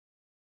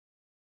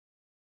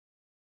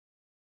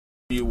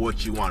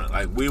what you wanted.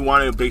 Like, we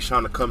wanted Big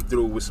Sean to come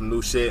through with some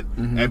new shit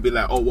and be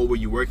like, oh, what were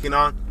you working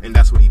on? And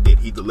that's what he did.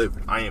 He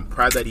delivered. I am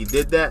proud that he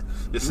did that.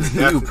 This is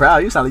You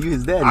proud? You sound like you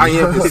his daddy. I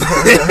am.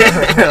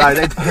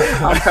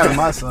 I'm proud of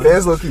my son.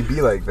 Fans low-key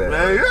be like that.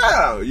 Man,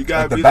 yeah, you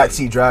gotta like be the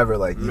backseat driver.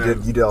 Like you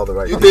did all the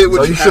right you things. did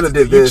what so you should have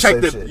did do. this.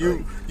 You checked it.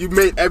 You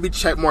made every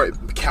check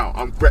mark count.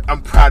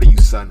 I'm proud of you,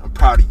 son. I'm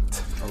proud of you.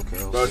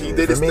 Okay. Bro, he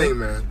did his thing,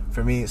 man.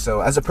 For me,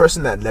 so as a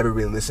person that never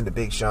really listened to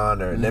Big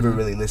Sean or never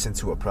really listened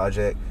to a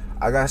project,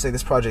 I gotta say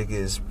this project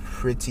is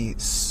pretty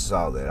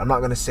solid. I'm not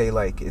gonna say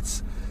like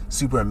it's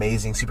super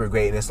amazing, super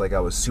greatness. Like I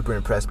was super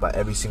impressed by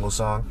every single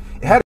song.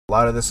 It had a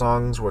lot of the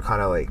songs were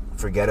kind of like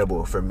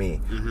forgettable for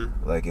me.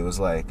 Like it was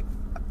like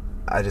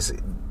I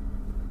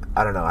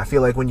don't know. I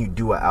feel like when you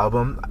do an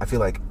album, I feel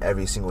like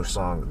every single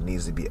song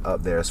needs to be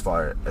up there as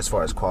far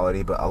as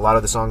quality. But a lot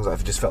of the songs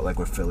I've just felt like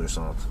were filler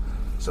songs.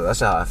 So that's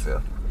how I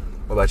feel.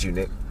 What about you,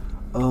 Nick?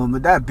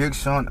 With that Big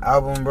Sean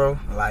album, bro,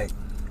 like,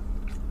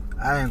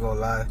 I ain't gonna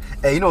lie.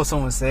 Hey, you know what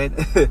someone said,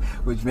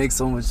 which makes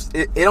so much.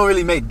 It don't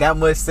really make that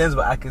much sense,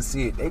 but I can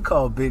see it. They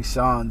call Big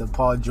Sean the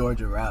Paul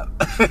George of rap,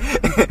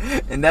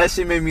 and that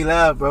shit made me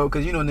laugh, bro.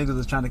 Cause you know niggas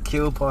was trying to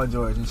kill Paul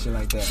George and shit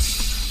like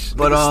that.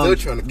 But still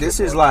trying to kill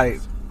this is Paul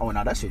like, oh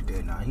no, that shit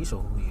dead now. He show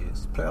who he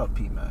is. Play out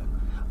P, man.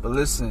 But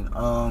listen,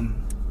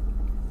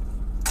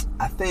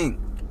 I think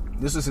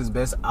this was his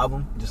best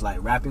album, just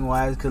like rapping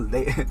wise, cause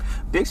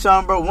Big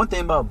Sean, bro. One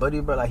thing about Buddy,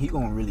 bro, like he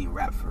gonna really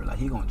rap for it. Like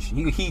he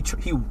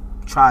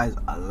tries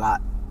a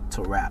lot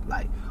to rap.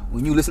 Like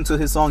when you listen to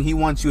his song, he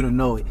wants you to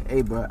know,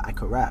 hey, bro, I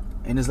could rap,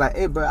 and it's like,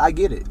 hey, bro, I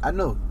get it, I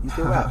know you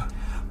can rap.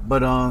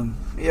 But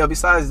yeah.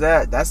 Besides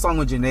that song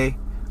with Janae,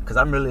 cause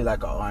I'm really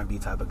like an R&B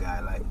type of guy.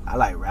 Like I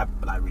like rap,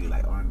 but I really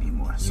like R&B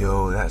more. So.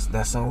 Yo,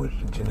 that song with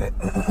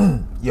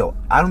Janae. Yo,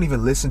 I don't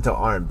even listen to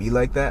R&B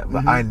like that,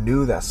 but I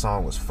knew that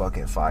song was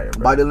fucking fire,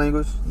 bro. Body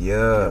Language.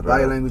 Yeah, bro.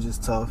 Body Language is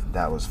tough.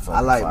 That was fucking I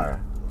like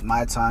fire.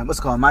 My Time. What's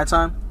it called? My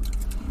Time.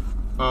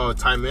 Oh,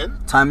 Time In?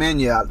 Time In,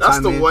 yeah. That's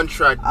Time the In. one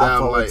track that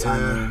I'm like,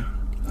 Time In.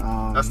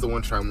 that's the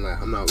one track I'm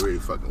like, I'm not really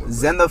fucking with.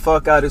 Zen the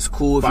Fuck Out is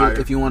cool Fire.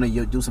 if you want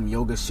to do some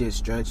yoga shit,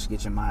 stretch,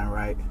 get your mind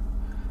right.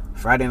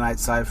 Friday Night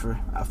Cypher.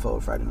 I fuck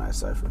with Friday Night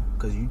Cypher.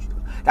 Because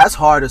that's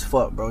hard as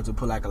fuck, bro, to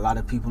put like a lot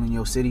of people in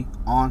your city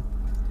on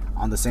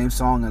the same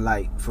song and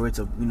like for it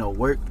to,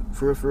 work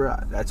for real.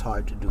 That's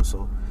hard to do,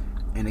 so.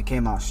 And it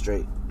came out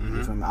straight.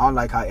 You feel me? I don't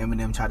like how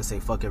Eminem tried to say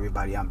fuck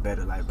everybody, I'm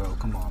better. Like, bro,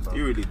 come on, bro.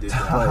 You really did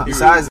that. But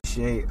besides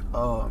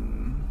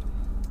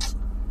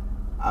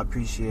I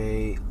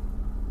appreciate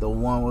the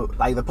one with,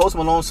 like, the Post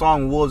Malone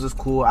song Wolves is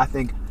cool. I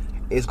think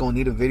it's gonna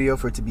need a video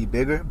for it to be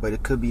bigger, but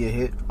it could be a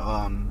hit.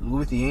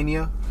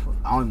 Lithuania,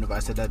 I don't even know if I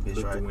said that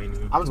bitch right.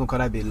 I'm just gonna call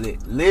that bitch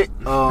Lit.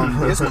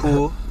 It's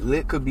cool.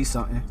 Lit could be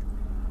something.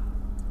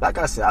 Like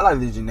I said, I like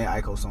the Janae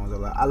Aiko songs a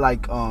lot. I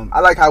like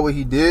how what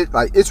he did.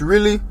 Like, it's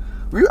really.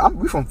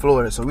 We from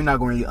Florida, so we're not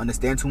gonna really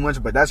understand too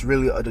much, but that's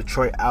really a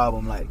Detroit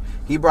album. Like,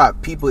 he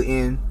brought people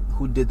in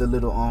who did the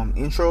little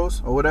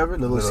intros or whatever,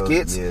 little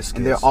skits,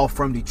 and they're all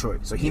from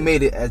Detroit. So he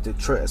made it as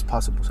Detroit as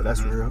possible. So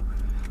that's real.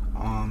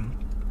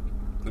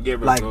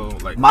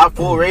 Like my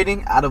full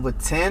rating out of a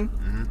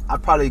 10, I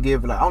probably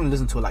give it like, I only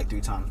listened to it like 3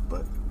 times,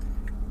 but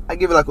I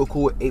give it like a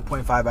cool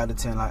 8.5 out of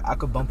 10. Like, I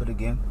could bump it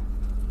again.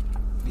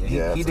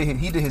 Yeah, he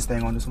did his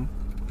thing on this one.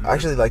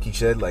 Actually, like you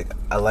said, like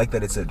I like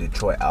that it's a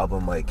Detroit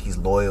album. Like he's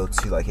loyal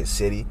to like his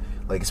city,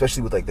 like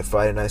especially with like the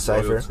Friday Night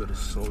Cypher,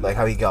 like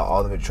how he got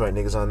all the Detroit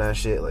niggas on that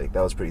shit. Like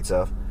that was pretty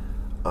tough.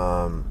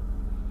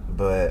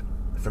 But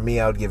for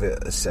me, I would give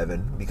it a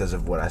 7 because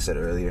of what I said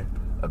earlier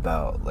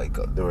about like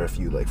there were a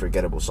few like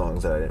forgettable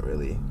songs that I didn't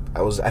really.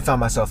 I found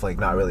myself like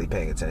not really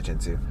paying attention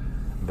to.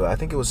 But I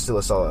think it was still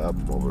a solid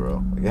album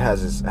overall. Like it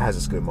has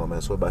its good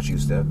moments. What about you,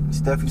 Steph?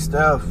 Steph.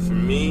 For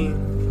me,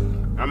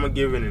 I'm gonna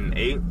give it an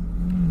 8.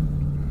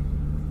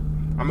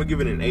 I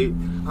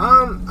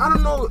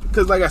don't know,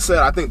 because like I said,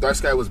 I think Dark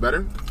Sky was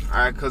better.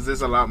 Because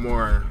there's a lot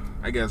more,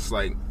 I guess,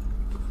 like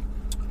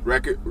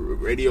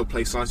radio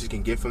play songs you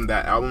can get from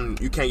that album.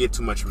 You can't get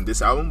too much from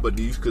this album, but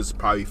you could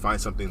probably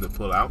find something to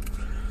pull out.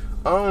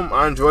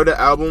 I enjoyed the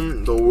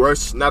album.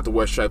 Not the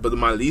worst track, but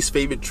my least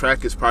favorite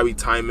track is probably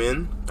Time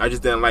In. I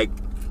just didn't like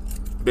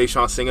Big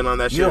Sean singing on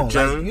that shit.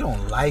 You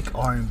don't like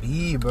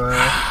R&B, bro.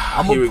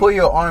 I'm gonna pull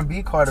your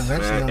R&B card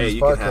eventually on this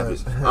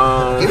podcast. Can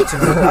have it. Give it to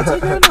me. I'll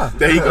take it right now.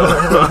 There you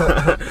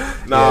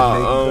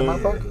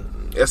go.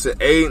 It's an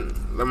 8.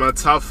 My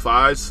top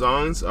 5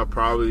 songs are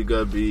probably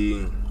gonna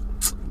be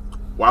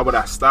Why Would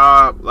I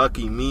Stop,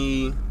 Lucky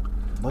Me,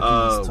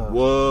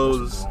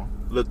 Wolves,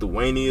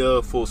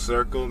 Lithuania, Full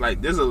Circle.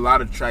 Like, there's a lot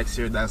of tracks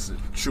here that's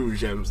true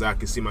gems that I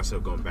can see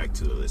myself going back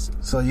to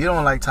listen. So you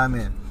don't like Time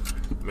In?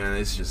 Man,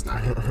 it's just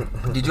not it.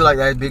 Did you like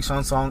that Big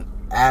Sean song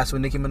Ass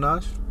with Nicki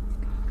Minaj?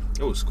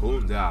 It was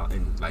cool. Yeah,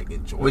 and like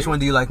enjoy. Which one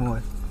do you like more?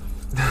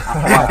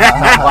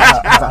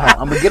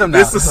 I'm gonna get him now.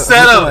 This is a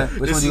setup.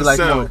 Which one do you like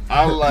more?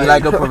 You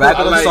like a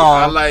provocative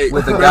song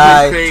with a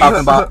guy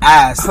talking about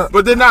ass,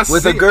 but they're not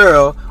with a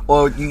girl,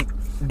 or you?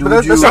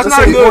 That's not the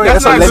same point.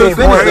 That's not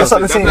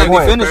the same point.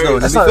 Let me finish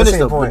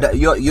though.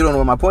 You don't know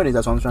what my point is.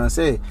 That's what I'm trying to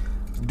say.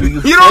 Do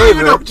you You don't even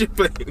favor? know what you're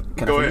playing.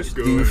 Can Go I ahead. finish?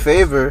 Go Do you ahead.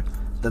 favor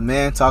the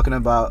man talking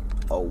about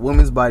a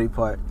woman's body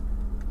part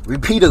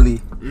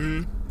repeatedly,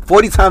 Mhm.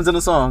 40 times in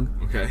a song,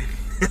 Okay.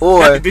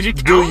 or Did you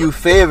do count? you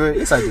favor?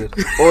 Yes, I did.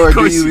 Or Of do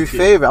course you you did.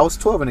 favor? I was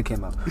 12 when it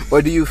came out.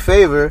 Or do you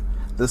favor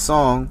the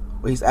song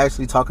where he's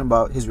actually talking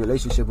about his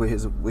relationship with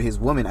his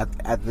woman at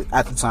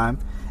the time,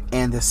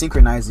 and they're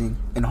synchronizing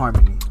in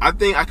harmony? I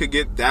think I could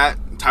get that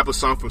type of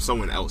song from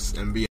someone else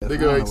and be. I don't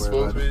Nigga know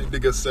expose where me.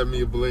 Nigga set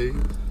me ablaze.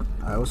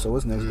 All right, so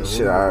what's next? Though?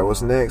 Shit, alright,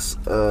 what's next?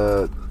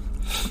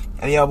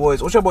 Any y'all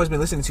boys, what y'all boys been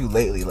listening to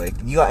lately? Like,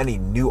 you got any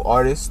new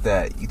artists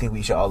that you think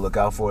we should all look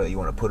out for that you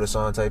want to put us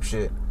on type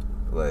shit?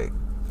 Like,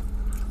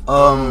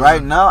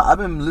 Right now I've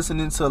been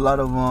listening to a lot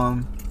of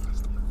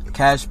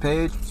Cash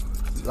Page.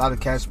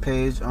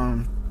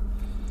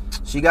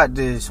 She got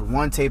this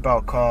one tape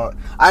out called,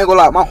 I ain't gonna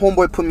lie, my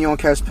homeboy put me on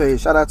Cash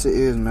Page. Shout out to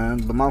Iz, man.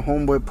 But my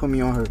homeboy put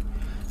me on her.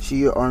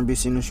 She a R&B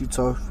singer, she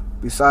tough.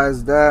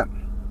 Besides that,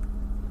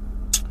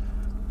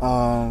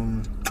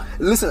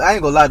 listen, I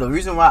ain't gonna lie though. The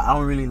reason why I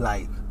don't really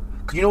like,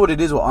 cause you know what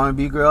it is with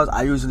R&B girls,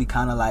 I usually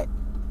kind of like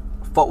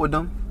fuck with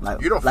them.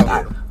 Like You don't like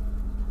fuck with them.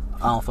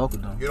 I don't fuck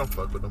with them. You don't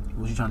fuck with them.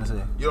 What you trying to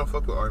say? You don't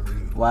fuck with R&B.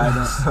 Why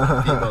don't?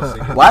 Female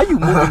singers. Why are you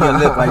moving your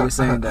lip while you're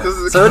saying that?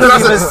 Cause- So it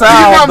doesn't even cause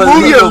sound you not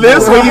moving your believable.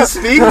 lips when you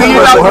speak. You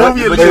not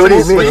moving your But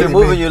lips. you're, What do you mean?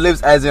 moving your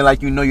lips as in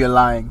like you know you're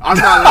lying. I'm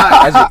not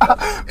lying.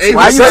 Ain't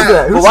Why no you? says cap.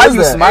 that? Who But why says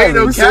you that? smiling? Ain't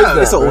no Who cap, says that?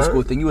 It's an bro. old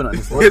school thing. You wouldn't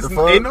understand. It's, the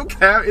fuck? ain't no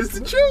cap. It's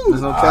the truth.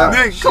 There's no cap.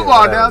 Nick, Shit, come on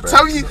whatever, now. bro.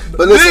 Tell me.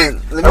 But listen,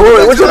 Nick, let me Hey, wait,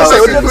 get what you back gonna say?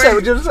 to What the- you gonna say?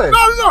 What you gonna say?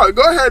 No.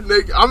 Go ahead,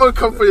 Nick. I'm gonna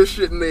come for your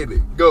shit, Nick.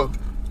 Go.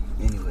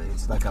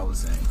 Anyways, like I was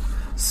saying,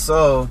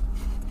 so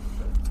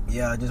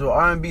yeah, just with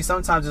R&B,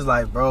 sometimes it's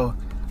like, bro,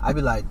 I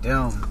be like,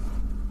 damn,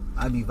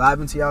 I be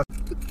vibing to y'all.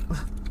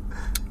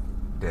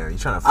 Damn, you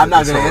trying to? I'm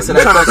not gonna answer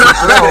that trying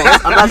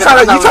question. I'm not You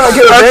trying to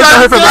get revenge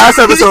on him from last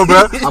episode,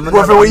 bro?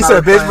 Well, from when you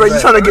said bitch, bro, you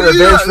trying to get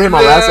revenge for him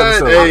on last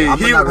episode? Hey, I'm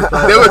not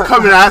replying. they were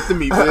coming after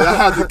me, but I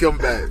had to come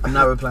back. I'm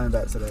not replying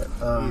back to that.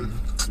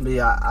 But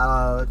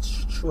yeah,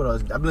 what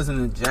else? I've been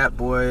listening to Jap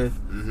Boy,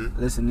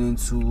 listening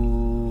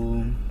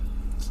to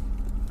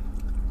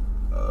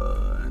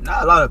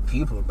not a lot of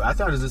people, but I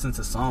think I just listen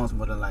to songs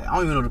more than like, I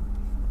don't even know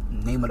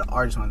the name of the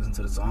artist when I listen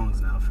to the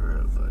songs now for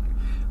real. But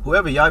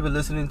whoever y'all been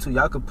listening to,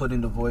 y'all could put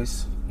in the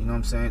voice, you know what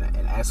I'm saying,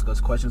 and ask us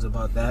questions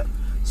about that.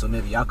 So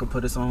maybe y'all could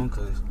put us on,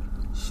 cause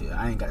shit,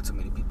 I ain't got too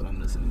many people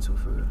I'm listening to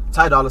for real.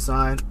 Ty Dolla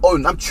 $ign.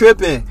 Oh, I'm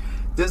tripping.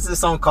 This is a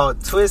song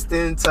called Twist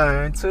and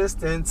Turn,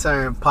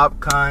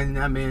 Popcorn,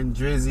 I mean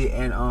Drizzy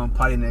and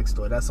Party Next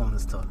Door. That song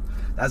is tough.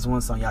 That's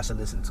one song y'all should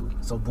listen to.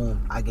 So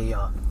boom, I get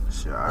y'all.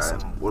 Sure, all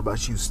right. What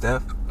about you,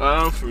 Steph?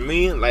 For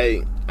me,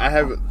 like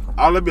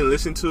all I've been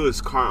listening to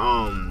is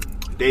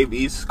Dave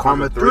East,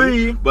 Karma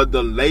 3. But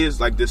the latest,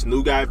 like this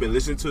new guy I've been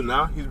listening to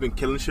now, he's been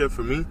killing shit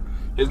for me.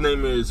 His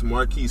name is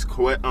Marquise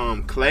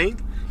Clay.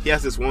 He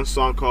has this one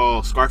song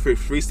called Scarface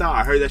Freestyle.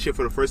 I heard that shit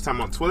for the first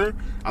time on Twitter.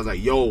 I was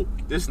like, yo,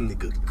 this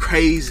nigga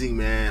crazy,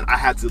 man. I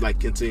had to like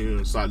continue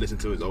and start listening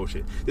to his old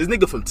shit. This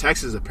nigga from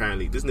Texas,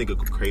 apparently. This nigga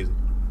go crazy.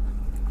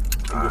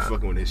 I'm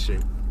fucking with this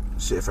shit.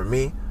 Shit, for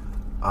me,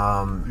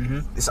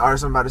 this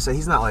artist I'm about to say,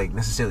 he's not like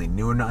necessarily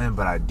new or nothing,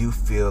 but I do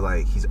feel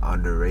like he's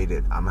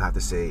underrated. I'm gonna have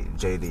to say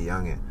Jada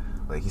Youngin.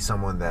 Like, he's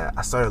someone that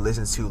I started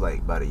listening to like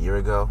about a year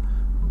ago,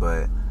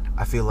 but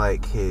I feel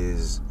like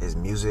his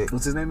music.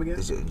 What's his name again?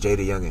 is Jada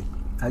Youngin.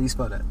 How do you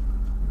spell that?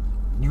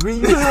 You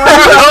really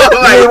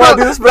want to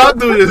do this, bro? Don't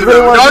do this, You really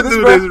bro. wanna Don't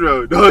do this,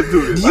 bro. Don't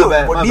do this. Do you, My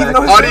bad, do you even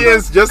know his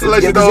Audience, just to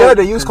let you name? know.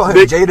 They used to call him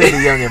Big- Jada the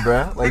Youngin,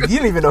 bro. Like, you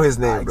don't even know his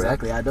name, bro.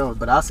 Exactly, I don't.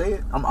 But I'll say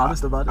it. I'm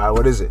honest about it. All right,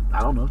 what is it?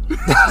 I don't know.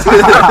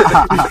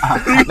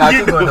 Nah,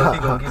 keep going, though.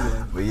 Keep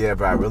going. But yeah,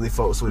 bro, I really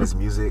focus with his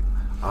music.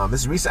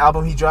 This recent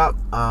album he dropped,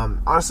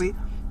 honestly,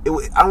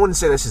 I wouldn't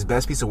say that's his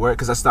best piece of work,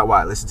 because that's not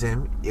why I listened to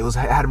him. It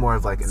had more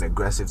of like an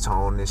aggressive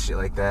tone and shit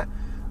like that.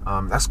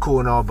 That's cool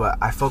and all, but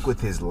I fuck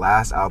with his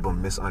last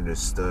album,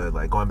 Misunderstood.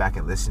 Like, going back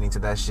and listening to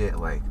that shit,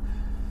 like,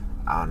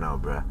 I don't know,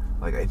 bro.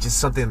 Like, it's just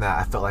something that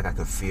I felt like I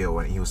could feel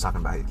when he was talking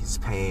about his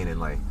pain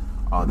and like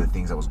all the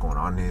things that was going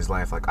on in his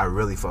life. Like, I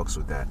really focus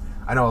with that.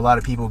 I know a lot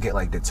of people get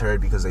like deterred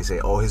because they say,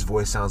 oh, his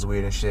voice sounds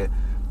weird and shit,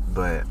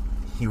 but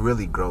he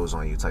really grows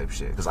on you type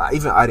shit. Because I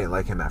didn't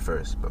like him at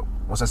first, but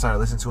once I started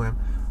listening to him,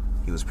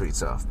 he was pretty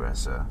tough, bro.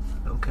 So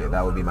Okay. yeah,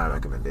 that would be my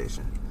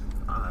recommendation.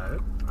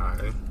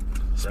 Alright.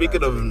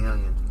 Speaking of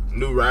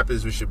new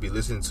rappers we should be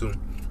listening to,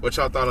 what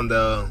y'all thought on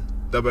the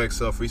Double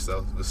XL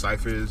freestyle, the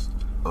ciphers?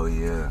 Oh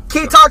yeah.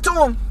 Keep talk to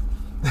him.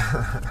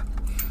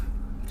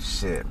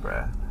 Shit,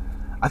 bruh.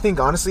 I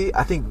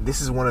think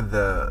this is one of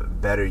the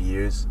better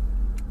years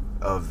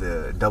of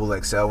the Double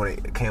XL when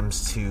it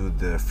comes to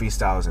the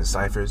freestyles and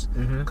ciphers.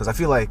 Because I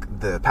feel like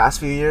the past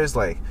few years,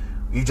 like,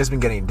 you've just been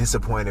getting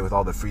disappointed with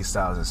all the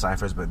freestyles and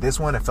ciphers, but this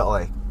one, it felt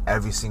like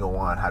every single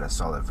one had a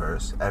solid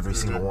verse. Every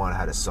single one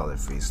had a solid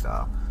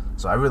freestyle.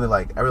 So I really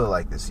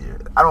like this year.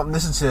 I don't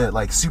listen to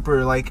like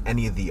super like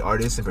any of the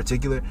artists in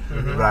particular,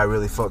 but I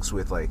really fucks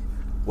with like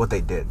what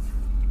they did.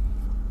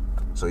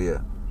 So yeah.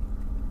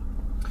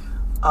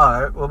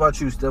 Alright, what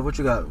about you, Steph? What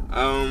you got?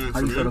 How How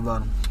you feel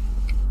about him?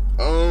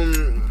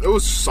 It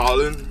was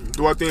solid.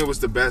 Do I think it was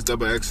the best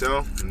Double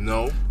XL?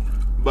 No,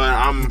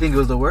 but You think it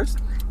was the worst?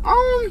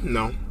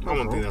 No, I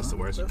don't think that's the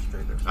worst.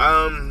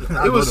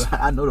 I It was.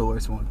 I know the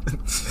worst one.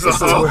 So,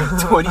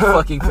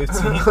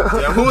 2015.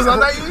 yeah, who was on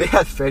that They year?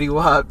 had Fetty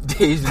Wap,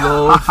 Dej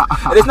Loaf.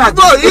 And it's not,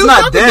 Bro, you it's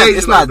not fucking them. Dej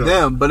It's not Loaf,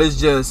 them. But it's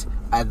just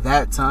at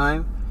that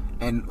time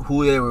and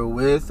who they were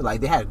with. Like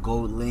they had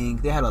Gold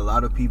Link. They had a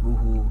lot of people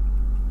who.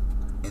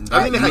 In that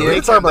I think they had year, We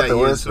Drake talk about that the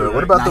year, worst, too, bro. right?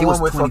 What about Nah, the he one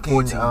was with fucking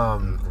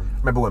 2014.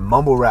 remember when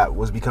mumble rap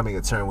was becoming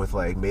a term with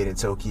like Made in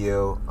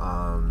Tokyo,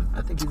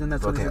 I think he's in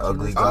that fucking 2015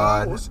 Ugly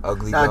list. God,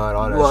 Ugly Nah, God,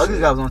 all that well, shit. Ugly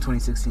God was on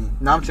 2016.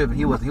 No, I'm tripping.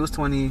 He was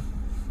 20.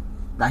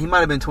 Nah, he might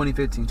have been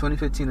 2015 or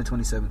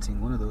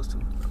 2017. One of those two.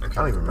 I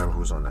don't even remember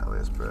who's on that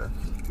list, bro.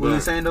 What were you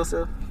saying though,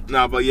 Seth?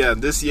 Nah, but yeah,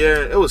 this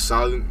year it was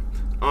solid.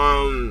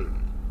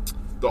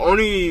 The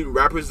only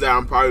rappers that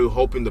I'm probably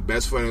hoping the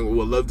best for and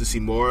would love to see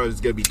more is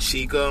gonna be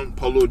Chica,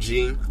 Polo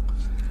G,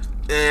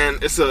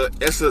 and it's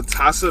a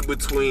toss up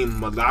between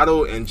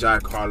Mulatto and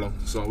Jack Harlow.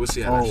 So we'll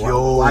see how that shit.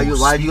 Yo, Why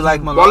do you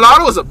like Mulatto?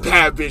 Mulatto is a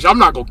bad bitch. I'm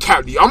not gonna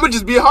cap you. I'm gonna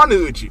just be honest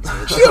with you.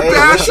 She a Hey,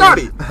 bad listen.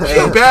 shotty. She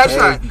a bad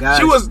shot. guys,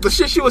 She was the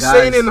shit she was guys,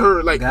 saying in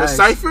her like guys,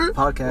 cipher.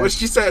 podcast, When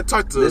she said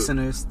talk to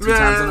listeners, two Man.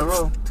 times in a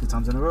row. 2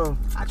 times in a row.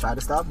 I tried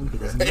to stop him. He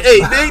doesn't.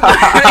 Hey,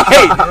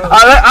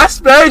 I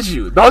spared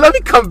you. Don't let me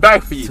come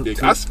back for you,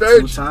 Dick. I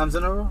spared two you. times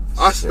in a row.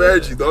 I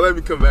spared you. Don't let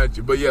me come back to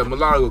you. But yeah,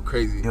 Mulatto go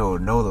crazy. Yo,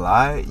 no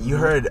lie. You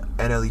heard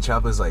NLE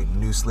Choppa's like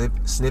new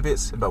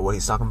snippets about what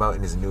he's talking about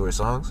in his newer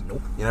songs?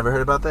 Nope. You never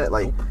heard about that?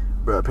 Like,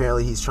 bro,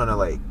 apparently he's trying to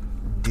like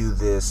do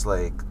this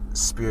like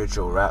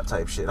spiritual rap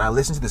type shit. And I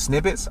listened to the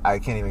snippets. I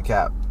can't even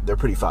cap. They're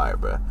pretty fire,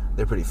 bro.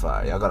 They're pretty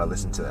fire. Y'all gotta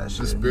listen to that The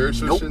shit.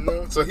 spiritual shit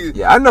now. So he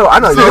Yeah, I know.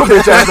 Your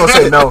bitch ass gonna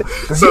say no.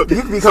 Cause So- you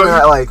could be so coming he-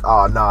 out like,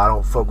 oh no, I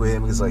don't fuck with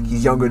him because like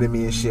he's younger than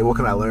me and shit. What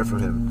can I learn from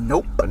him?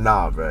 Nope. But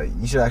nah, bro.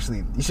 You should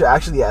actually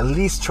at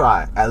least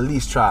try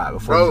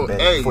before bro, you bang,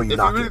 hey, before you if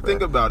knock you really it, think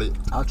bro. about it,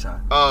 I'll try.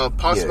 Pop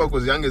Yeah. Smoke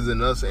was younger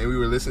than us, and we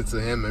were listening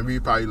to him, and we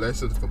probably learned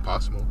something from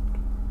Pop Smoke.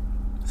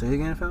 Say it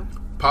again, fam.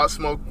 Pop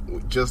Smoke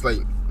just like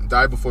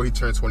died before he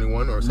turned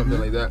 21 or something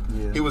like that.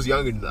 Yeah. He was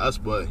younger than us,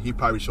 but he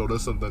probably showed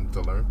us something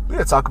to learn. We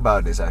gotta talk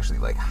about this actually.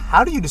 Like,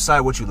 how do you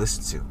decide what you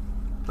listen to?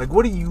 Like,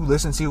 what do you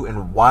listen to,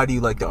 and why do you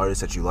like the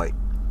artists that you like?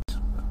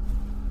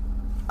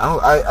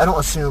 I don't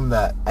assume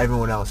that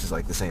everyone else is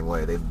like the same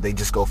way. They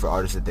just go for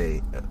artists that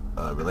they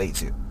relate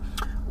to.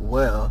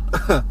 Well,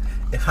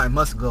 if I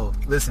must go,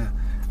 listen.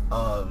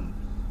 I'm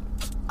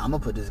gonna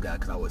put this guy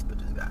because I always put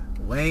this guy.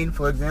 Wayne,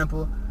 for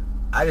example,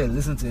 I didn't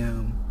listen to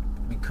him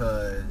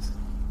because,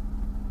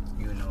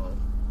 you know,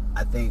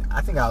 I think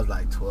I was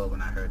like 12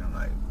 when I heard him.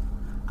 Like,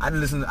 I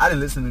didn't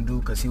listen to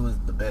dude because he was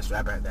the best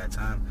rapper at that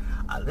time.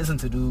 I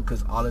listened to dude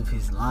because all of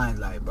his lines,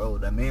 like, bro,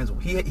 that man's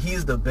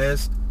he's the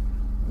best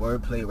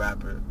wordplay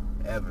rapper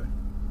ever,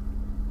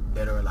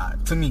 dead or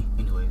alive, to me,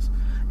 anyways.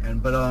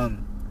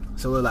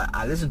 So we're like,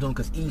 I listen to him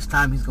because each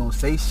time he's gonna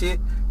say shit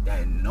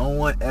that no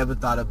one ever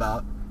thought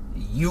about,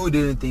 you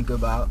didn't think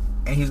about,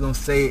 and he's gonna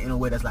say it in a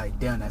way that's like,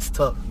 damn, that's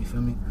tough. You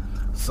feel me?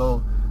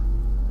 So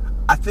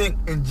I think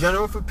in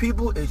general for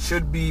people, it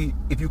should be,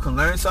 if you can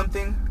learn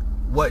something,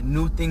 what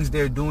new things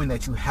they're doing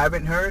that you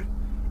haven't heard,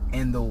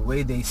 and the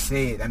way they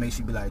say it, that makes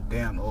you be like,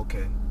 damn,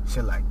 okay,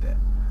 shit like that.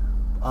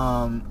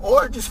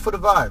 Or just for the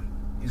vibe.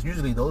 It's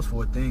usually those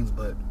 4 things,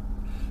 but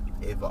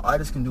if an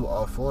artist can do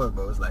all 4,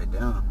 bro, it's like,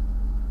 damn,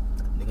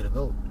 nigga the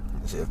GOAT.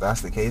 If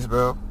that's the case,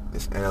 bro,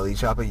 this NLE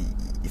Choppa,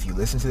 if you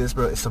listen to this,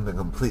 bro, it's something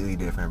completely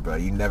different, bro.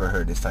 You never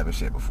heard this type of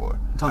shit before.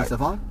 You talking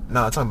Stephon?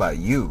 No, I'm talking about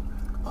you.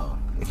 Oh.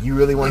 If you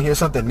really want to hear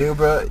something new,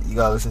 bro, you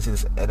gotta listen to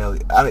this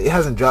NLE. It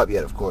hasn't dropped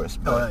yet, of course,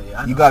 but Oh,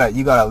 yeah, I you know.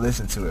 gotta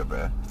listen to it,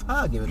 bro.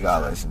 I'll give it You a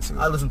gotta try. listen to it.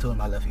 I listen to it in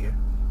my left ear.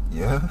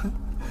 Yeah.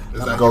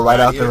 Is that Go your right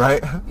bad out the ear?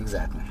 right.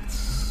 Exactly.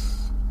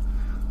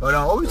 But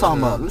what we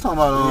talking about? We talking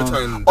about We were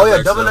talking oh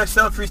yeah, Double Double XL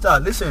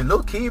freestyle. Listen,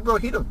 Lil Key, bro,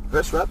 he the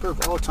best rapper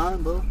of all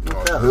time, bro. No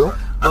Oh, cap. Who? I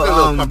think But,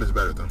 Lil Pump is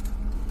better though.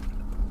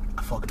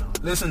 Fuck no.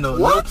 Listen though,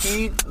 What?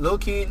 Lil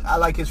Key, I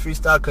like his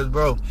freestyle because,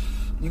 bro,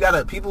 you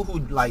gotta, people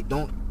who like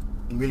don't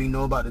really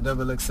know about the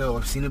Double XL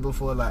or seen it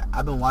before, like,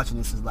 I've been watching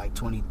this since like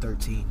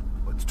 2013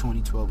 or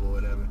 2012 or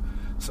whatever.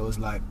 So it's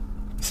like,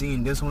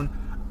 seeing this one,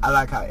 I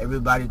like how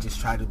everybody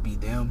just try to be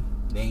them.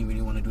 They ain't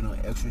really want to do no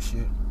extra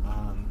shit.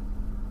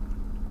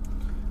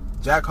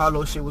 Jack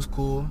Harlow shit was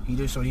cool. He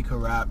just showed he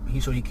could rap. He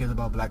showed he cares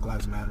about Black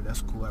Lives Matter.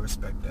 That's cool. I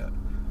respect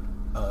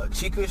that.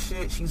 Chica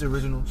shit, she's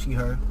original. She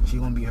her. She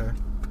gonna be her.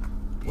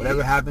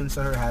 Whatever happens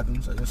to her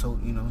happens. I just hope,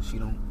 you know, she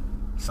don't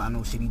sign no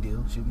shitty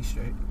deal. She'll be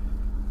straight.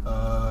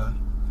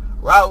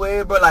 Rod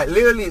Wave, but like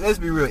literally, let's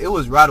be real. It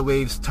was Rod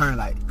Wave's turn.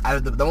 Like, out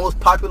of the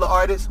most popular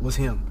artist was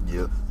him.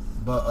 Yep.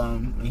 But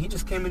he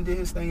just came and did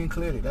his thing and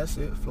cleared it. That's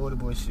it. Florida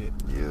boy shit.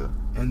 Yeah.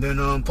 And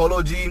then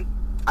Polo G,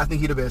 I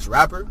think he the best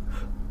rapper.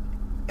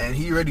 And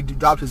he already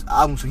dropped his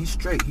album, so he's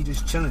straight. He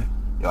just chilling.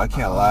 Yo, I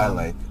can't lie.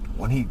 Like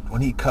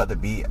when he cut the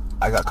beat,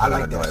 I got kind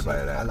of annoyed by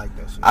that. I like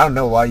that shit. I don't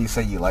know why you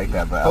say you like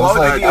that, but I But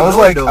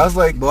was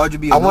like, why'd you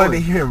be I wanted annoyed?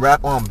 to hear him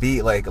rap on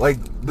beat, like.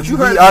 But you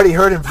already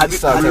heard him Have you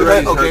freestyle. heard,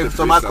 heard okay, the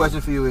so my freestyle.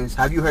 question for you is: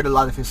 have you heard a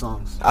lot of his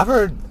songs? I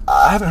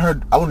haven't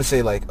heard. I wouldn't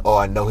say like, oh,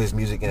 I know his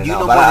music in and You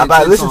out, know but more I than but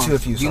I 10 listened to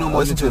songs. a few songs. You know I more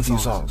listened to than a few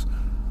 10 songs. songs.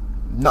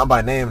 Not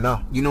by name,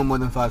 no. You know more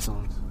than 5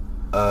 songs.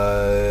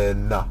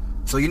 No.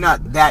 So you're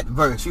not that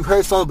versed. You've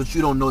heard songs, but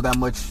you don't know that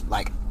much,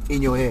 like,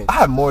 in your head. I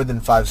have more than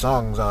 5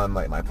 songs on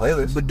like my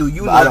playlist. But do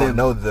you know I don't them?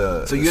 know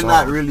the. So the you're song.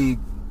 not really.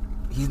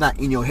 He's not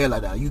in your head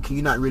like that.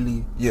 You're not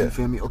really. Yeah. You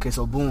feel me? Okay,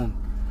 so boom.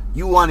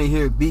 You want to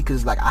hear beat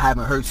because like I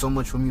haven't heard so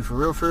much from you for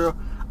real.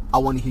 I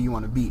want to hear you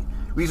on a beat.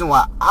 Reason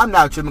why I'm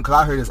not tripping because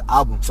I heard his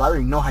album, so I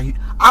already know how you.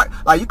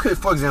 You could,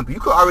 for example,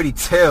 you could already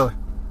tell.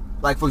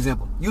 Like for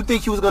example, you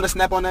think he was gonna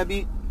snap on that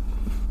beat?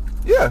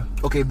 Yeah.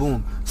 Okay,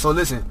 boom. So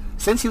listen,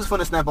 since he was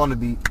gonna snap on the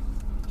beat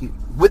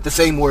with the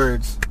same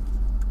words,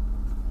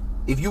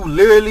 if you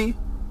literally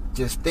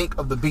just think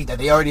of the beat that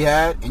they already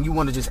had and you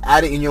want to just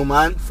add it in your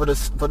mind for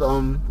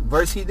the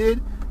verse he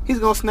did, he's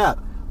gonna snap.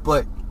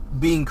 But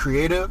being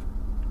creative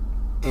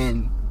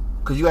and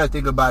because you gotta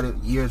think about it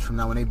years from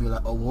now when they be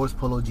like, oh, where's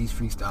Polo G's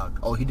freestyle?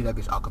 Oh, he did that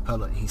bitch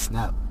acapella and he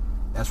snapped.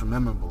 That's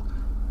memorable.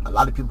 A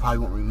lot of people probably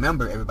won't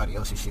remember everybody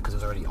else's shit because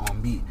it's already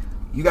on beat.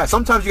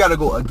 Sometimes you gotta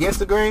go against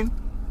the grain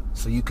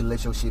so you can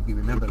let your shit be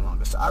remembered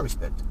longer. So I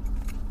respect it.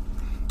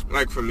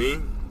 Like for me,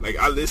 like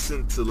I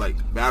listen to like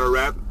battle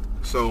rap,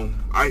 so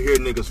I hear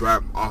niggas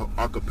rap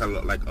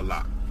acapella like a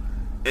lot.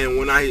 And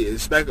when I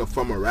expect it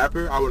from a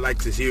rapper, I would like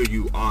to hear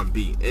you on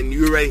beat. And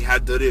you already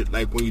had done it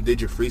like when you did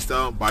your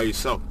freestyle by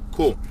yourself.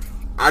 Cool.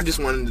 I just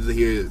wanted to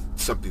hear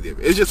something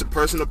different. It's just a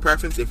personal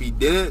preference. If he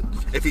did,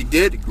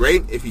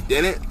 great. If he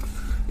didn't,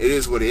 it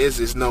is what it is.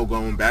 There's no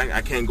going back.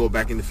 I can't go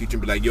back in the future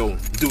and be like, yo,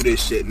 do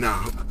this shit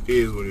now. It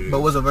is what it is.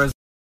 But what's a verse?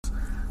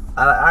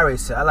 I already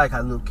said I like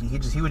how Lil Key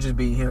he would just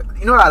be here.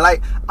 You know what I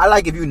like? I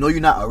like if you know you're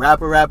not a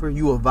rapper,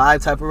 you a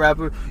vibe type of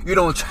rapper. You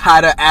don't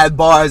try to add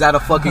bars out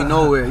of fucking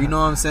nowhere. You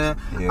know what I'm saying?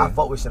 Yeah. I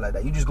fuck with shit like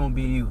that. You just gonna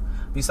be you.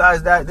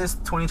 Besides that, this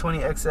 2020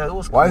 XL it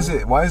was cool.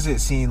 Why is it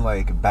seen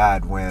like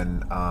bad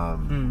when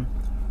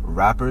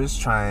rappers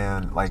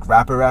try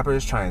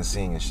and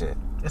sing and shit?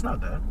 It's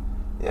not that.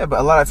 Yeah,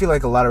 but I feel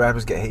like a lot of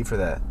rappers get hate for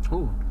that.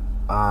 Who?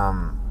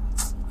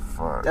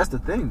 Fuck. That's the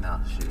thing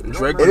now. Shit.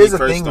 Drake It when is he a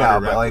first thing started now,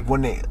 but rapping. like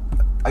when they,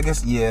 I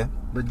guess yeah.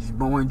 But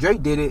when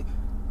Drake did it,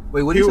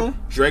 wait, what did you say?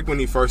 Drake when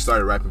he first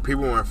started rapping,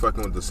 people weren't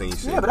fucking with the singing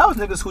shit. Yeah, but that was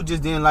niggas who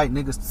just didn't like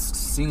niggas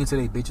singing to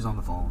their bitches on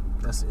the phone.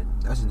 That's it.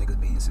 That's just niggas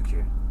being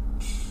insecure.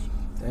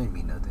 That ain't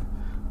mean nothing.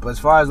 But as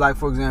far as like,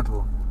 for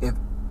example, if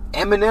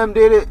Eminem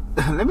did it,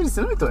 let me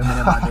throw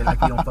Eminem out there like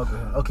you don't fuck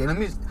with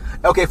him.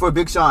 Okay, for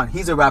Big Sean,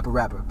 he's a rapper,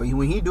 but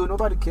when he do it,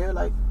 nobody care.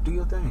 Like, do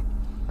your thing.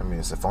 I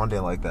mean, Stephon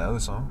didn't like that other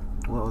song.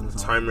 What other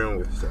song? Time Ran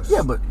with us.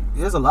 Yeah, but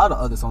there's a lot of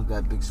other songs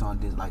that Big Sean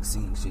did, like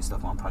singing shit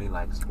stuff on probably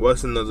likes.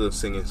 What's another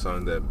singing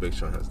song that Big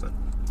Sean has done?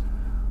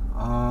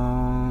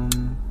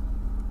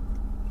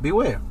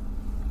 Beware.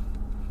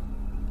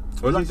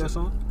 You What like did he that say?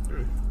 song?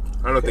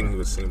 I don't think he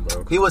was singing,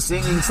 bro. He was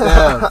singing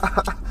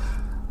stuff.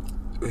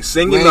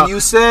 Singing When you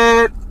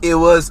said it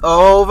was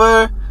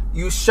over,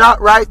 you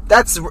shot right.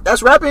 That's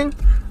rapping.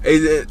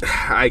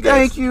 I guess.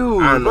 Thank you,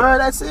 I don't know. bro.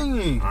 That's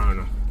singing. I don't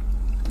know.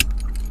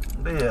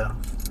 But yeah,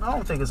 I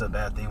don't think it's a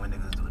bad thing when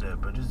niggas do that.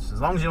 But just as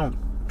long as you don't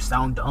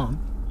sound dumb,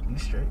 you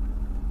straight.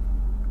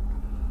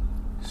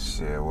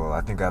 Shit, well,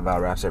 I think that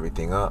about wraps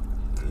everything up.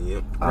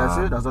 Yep. That's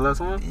it. That's the last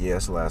one. Yeah,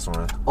 it's the last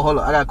one. Oh, hold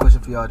on. I got a question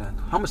for y'all then.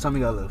 How much time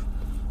you got left?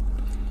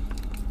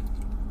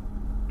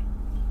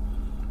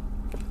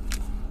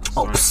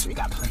 Oh, we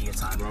got plenty of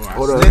time. Bro,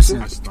 Hold on.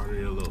 Listen. I started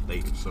it a little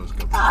late, so it's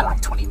good. Like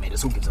 20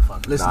 minutes. Who gives a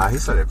fuck? Listen. Nah, he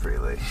started pretty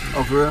late.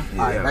 Oh, for real?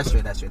 Yeah. Alright,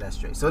 that's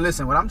straight. So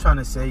listen, what I'm trying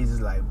to say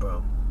is like,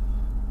 bro,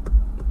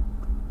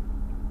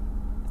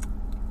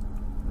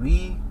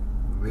 we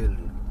really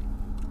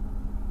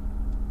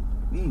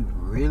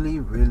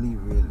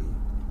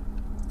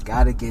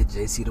gotta get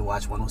JC to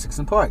watch 106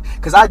 in Park.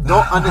 Cause I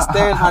don't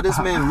understand how this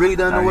man really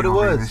doesn't know what it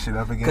was.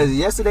 Cause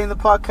yesterday in the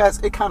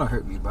podcast, it kind of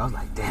hurt me, bro. I was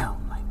like,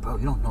 damn, like, bro,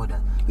 you don't know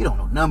that. You don't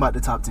know nothing about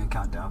the top 10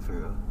 countdown for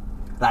real.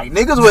 Like,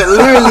 niggas would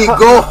literally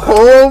go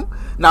home.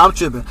 Nah, I'm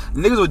tripping.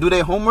 Niggas would do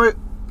their homework,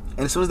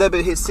 and as soon as that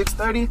bit hits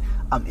 6:30,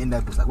 I'm in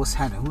that bitch. Like, what's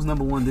happening? Who's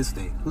number one this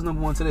day? Who's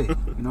number one today?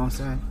 You know what I'm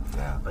saying?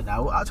 Yeah. But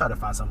now I'll try to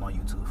find something on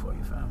YouTube for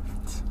you, fam.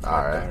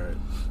 All right.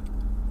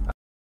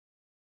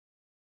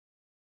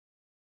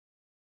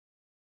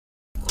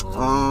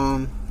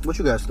 What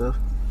you got, stuff?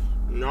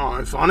 No,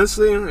 if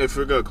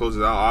we're gonna close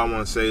it out, all I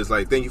want to say is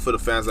like, thank you for the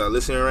fans that are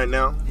listening right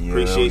now. Yeah,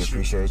 Appreciate you.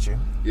 Appreciate you.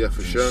 Yeah,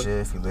 for sure. Shit,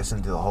 if you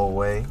listened to the whole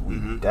way, we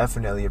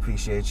definitely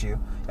appreciate you.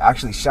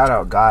 Actually, shout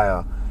out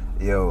Gaia.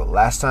 Yo,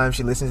 last time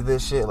she listened to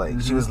this shit,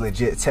 like she was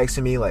legit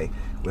texting me like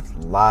with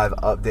live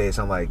updates.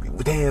 I'm like,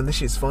 damn, this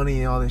shit's funny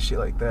and all this shit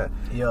like that.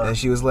 Yeah. And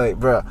she was like,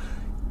 bruh,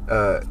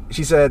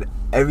 she said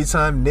every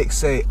time Nick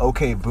say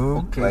okay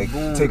boom, Okay, like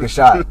boom. take a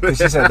shot. Cause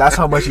she said that's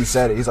how much he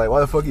said it. He's like, why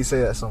the fuck you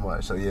say that so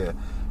much? So yeah,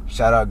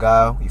 shout out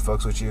Gaia, he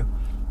fucks with you.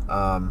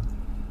 Yeah,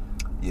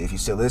 if you're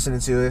still listening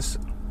to us,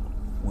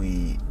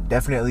 We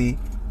definitely.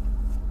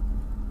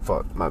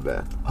 Fuck, my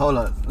bad. Hold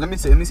up. Let me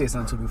say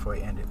something too before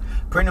we end it.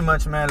 Pretty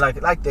much, man,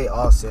 like they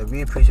all said,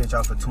 we appreciate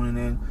y'all for tuning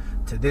in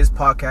to this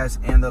podcast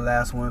and the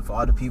last one. For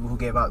all the people who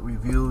gave out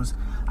reviews,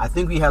 I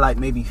think we had like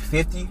maybe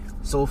 50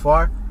 so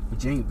far,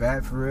 which ain't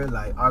bad for real.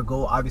 Like, our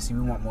goal, obviously,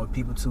 we want more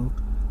people to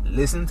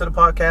listen to the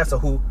podcast. So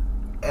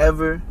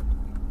whoever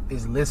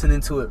is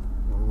listening to it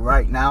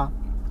right now,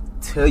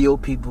 tell your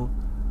people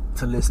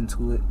to listen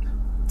to it.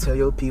 Tell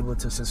your people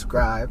to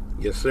subscribe.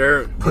 Yes,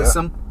 sir. Put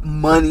some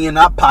money in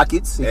our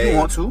pockets if you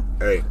want to.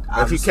 Hey,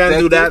 if you can't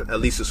do that,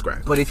 at least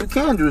subscribe. But if you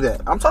can do that,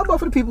 I'm talking about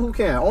for the people who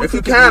can. Only if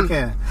you can.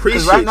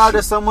 Because right now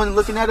there's someone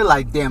looking at it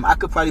like, damn, I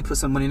could probably put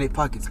some money in their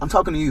pockets. I'm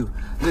talking to you.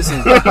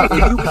 Listen, if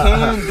you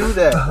can do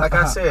that, like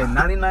I said,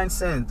 99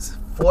 cents,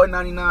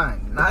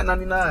 $4.99,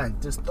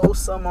 $9.99, just throw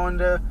some on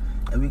there,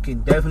 and we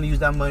can definitely use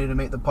that money to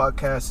make the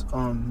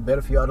podcast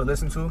better for y'all to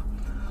listen to.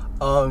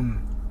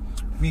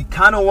 We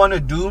kind of want to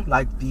do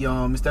like the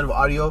instead of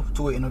audio,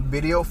 do it in a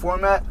video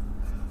format.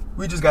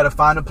 We just got to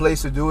find a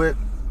place to do it.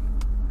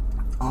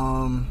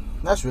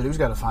 That's really, we just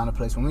got to find a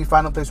place. When we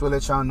find a place, we'll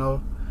let y'all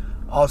know.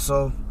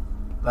 Also,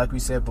 like we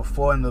said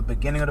before in the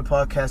beginning of the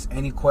podcast,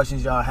 any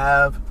questions y'all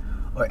have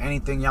or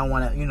anything y'all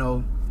want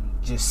to,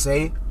 just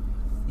say,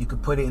 you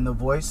could put it in the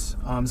voice.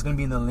 It's going to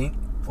be in the link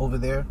over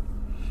there.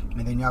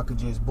 And then y'all could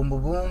just boom,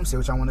 boom, boom, say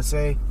what y'all want to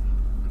say.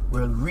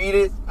 We'll read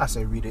it. I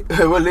say read it.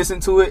 We'll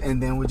listen to it,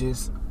 and then we'll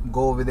just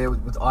go over there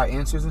with our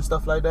answers and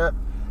stuff like that.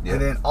 Yeah.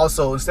 And then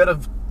also, instead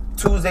of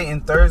Tuesday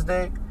and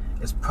Thursday,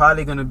 it's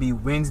probably going to be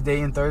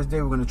Wednesday and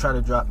Thursday. We're going to try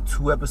to drop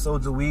 2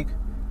 episodes a week.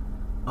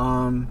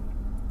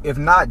 If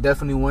not,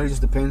 definitely one. It just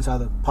depends how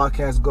the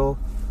podcasts go,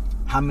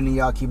 how many of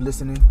y'all keep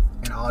listening,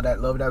 and all that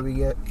love that we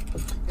get.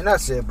 And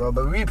that's it, bro.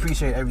 But we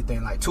appreciate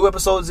everything. Like, 2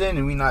 episodes in,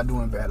 and we not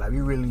doing bad. Like, we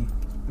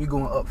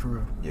going up for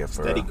real. Yeah, for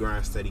steady real.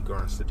 grind, steady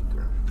grind, steady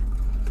grind.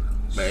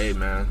 But hey,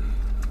 man.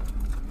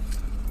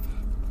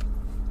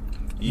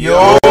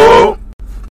 Yo.